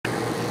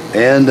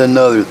And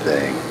another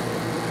thing,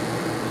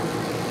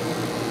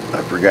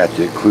 I forgot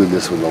to include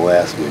this with the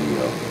last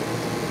video.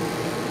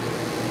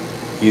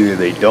 Either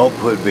they don't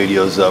put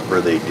videos up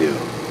or they do.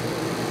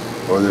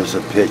 Or there's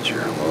a picture.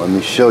 Well, let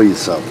me show you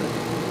something.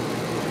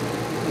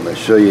 I'm going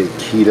to show you it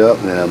keyed up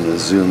and then I'm going to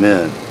zoom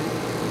in.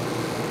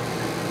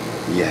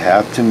 You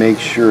have to make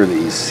sure that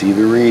you see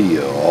the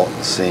radio all at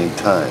the same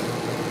time.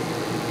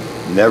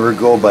 Never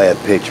go by a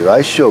picture.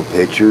 I show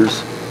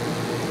pictures,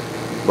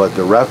 but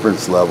the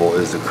reference level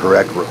is the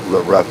correct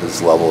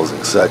reference levels,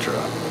 etc.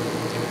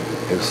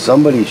 If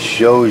somebody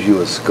shows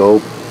you a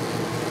scope,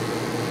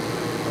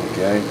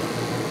 okay,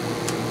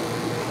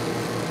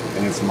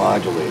 and it's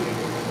modulating,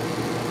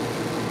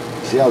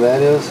 see how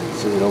that is?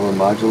 So it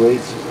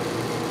over-modulates.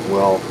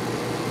 Well,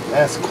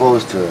 that's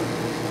close to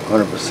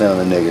 100% on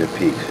the negative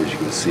peaks, as you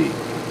can see.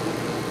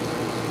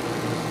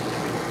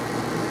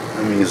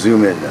 I mean, you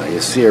zoom in now, you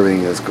see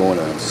everything that's going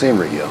on. Same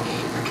radio.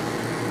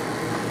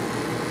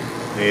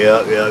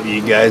 Yep,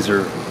 you guys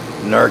are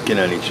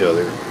narking on each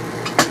other.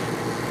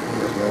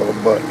 There's my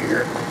little button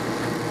here.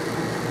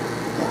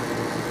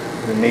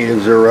 The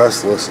natives are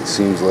restless, it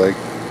seems like.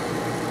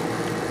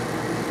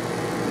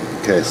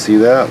 Okay, see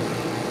that?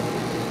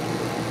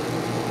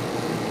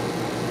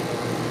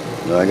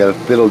 Now I got a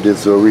fiddle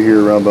ditz over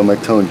here around by my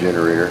tone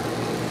generator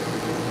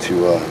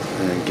to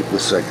and get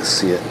this so I can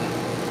see it.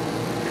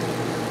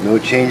 No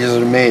changes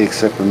are made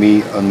except for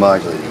me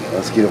unmodulating it.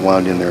 Let's get it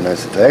wound in there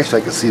nice and tight.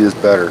 Actually, I can see this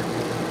better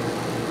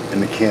in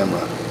the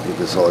camera. Get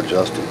this all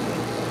adjusted.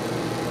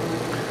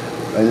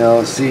 Right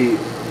now, see,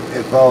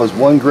 if I was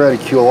one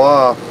graticule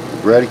off,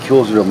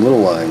 graticules are the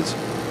little lines,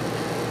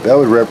 that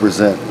would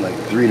represent like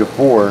 3 to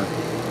 4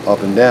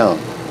 up and down.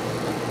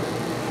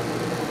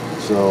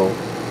 So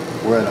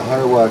we're at a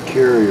 100 watt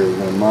carrier, we're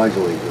going to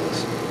modulate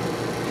this.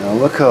 Now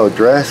look how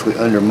drastically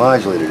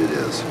under-modulated it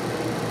is.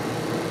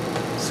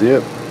 See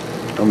it?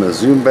 I'm going to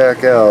zoom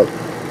back out.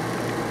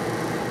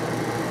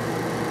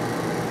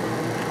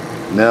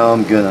 Now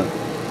I'm going to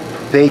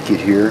fake it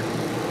here.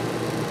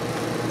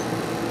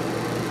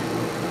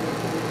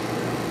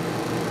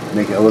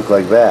 Make it look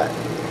like that.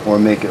 Or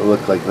make it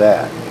look like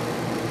that.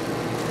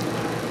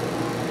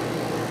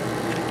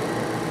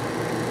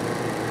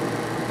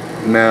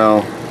 Now,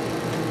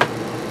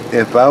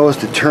 if I was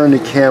to turn the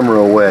camera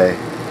away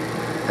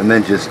and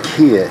then just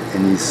key it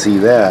and you see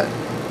that,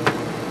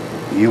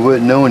 you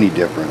wouldn't know any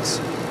difference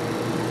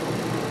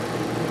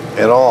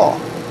at all.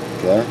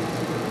 Okay?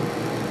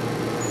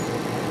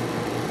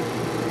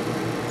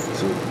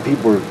 So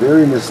people are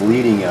very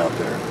misleading out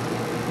there.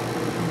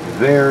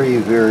 Very,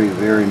 very,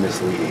 very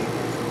misleading.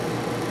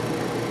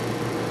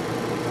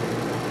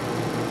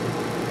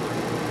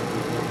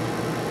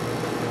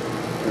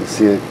 And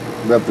see, it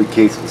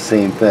replicates the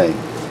same thing.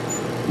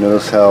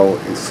 Notice how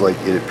it's like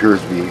it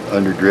appears to be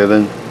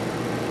underdriven.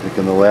 Like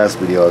in the last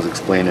video I was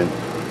explaining,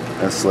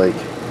 that's like,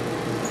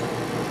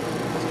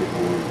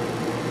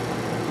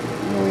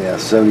 yeah,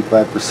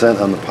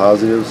 75% on the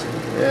positives.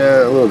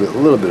 Yeah, a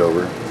little bit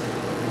over.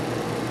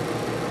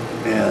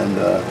 And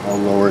I'll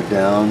lower it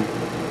down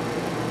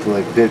to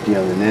like 50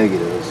 on the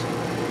negatives.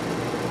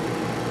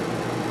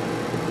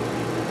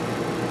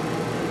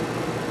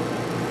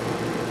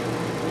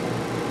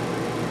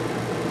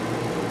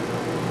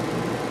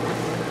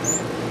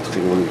 Let's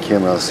take a look at the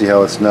camera. I'll see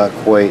how it's not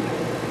quite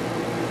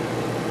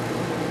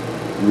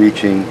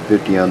reaching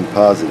 50 on the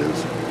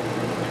positives.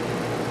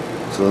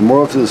 So the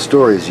moral to the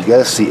story is you got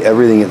to see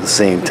everything at the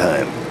same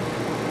time.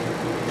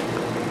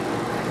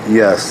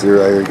 Yes, there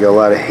are a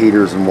lot of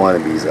haters and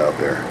wannabes out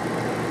there.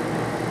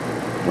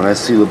 When I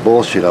see the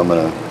bullshit, I'm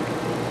going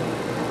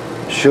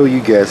to show you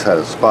guys how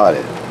to spot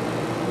it.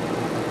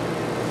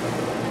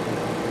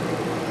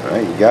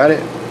 Alright, you got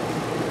it?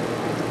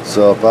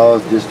 So if I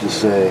was just to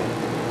say,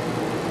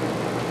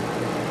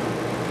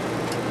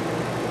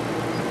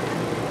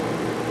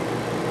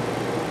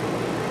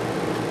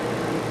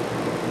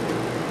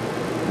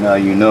 now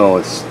you know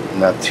it's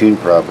not tuned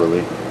properly.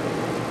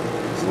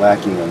 It's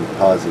lacking on the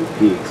positive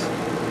peaks.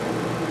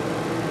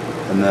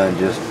 And then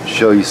just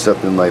show you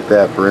something like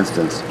that. For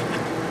instance,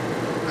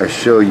 I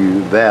show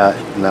you that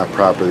not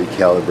properly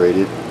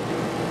calibrated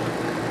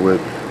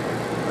with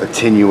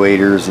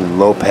attenuators and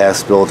low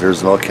pass filters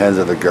and all kinds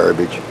of other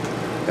garbage,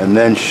 and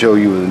then show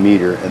you with a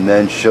meter, and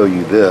then show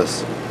you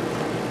this.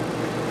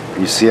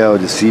 You see how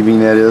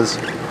deceiving that is?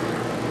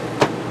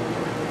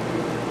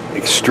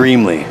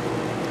 Extremely.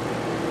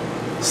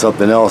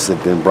 Something else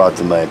that's been brought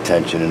to my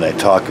attention, and I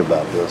talk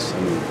about this.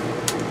 Let me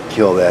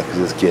kill that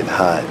because it's getting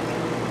hot.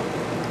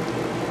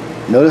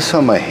 Notice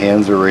how my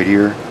hands are right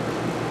here.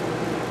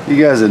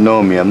 You guys that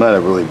know me, I'm not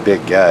a really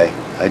big guy.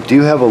 I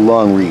do have a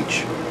long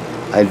reach.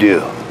 I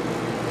do.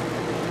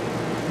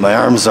 My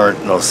arms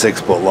aren't no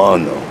 6 foot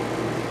long though.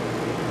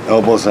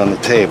 Elbows on the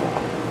table.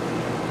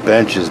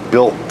 Bench is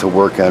built to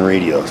work on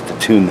radios, to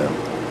tune them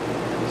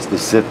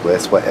specifically.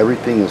 That's why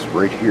everything is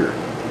right here.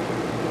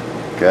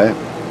 Okay?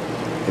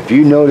 If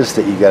you notice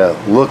that you gotta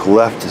look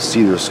left to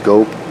see their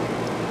scope,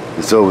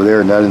 it's over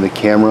there, not in the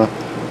camera,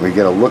 or you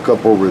gotta look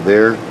up over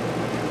there,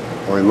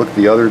 or you look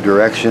the other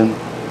direction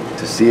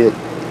to see it,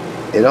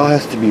 it all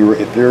has to be,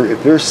 if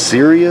they're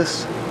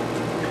serious,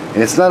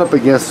 and it's not up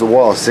against the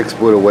wall 6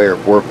 foot away or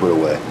 4 foot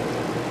away.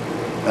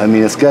 I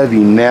mean, it's got to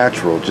be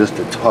natural, just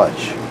a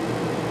touch.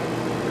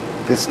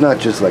 If it's not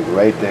just like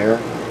right there,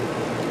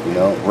 you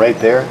know, right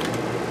there.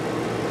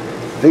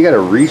 They got to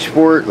reach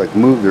for it, like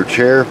move their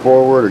chair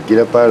forward or get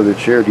up out of their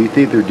chair. Do you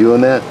think they're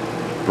doing that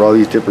for all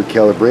these different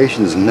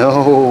calibrations?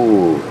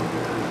 No,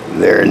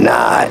 they're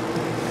not.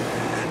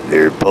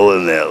 They're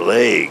pulling that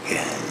leg.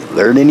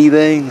 Learn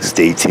anything?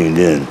 Stay tuned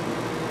in.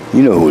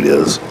 You know who it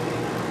is.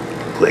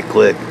 Click,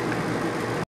 click.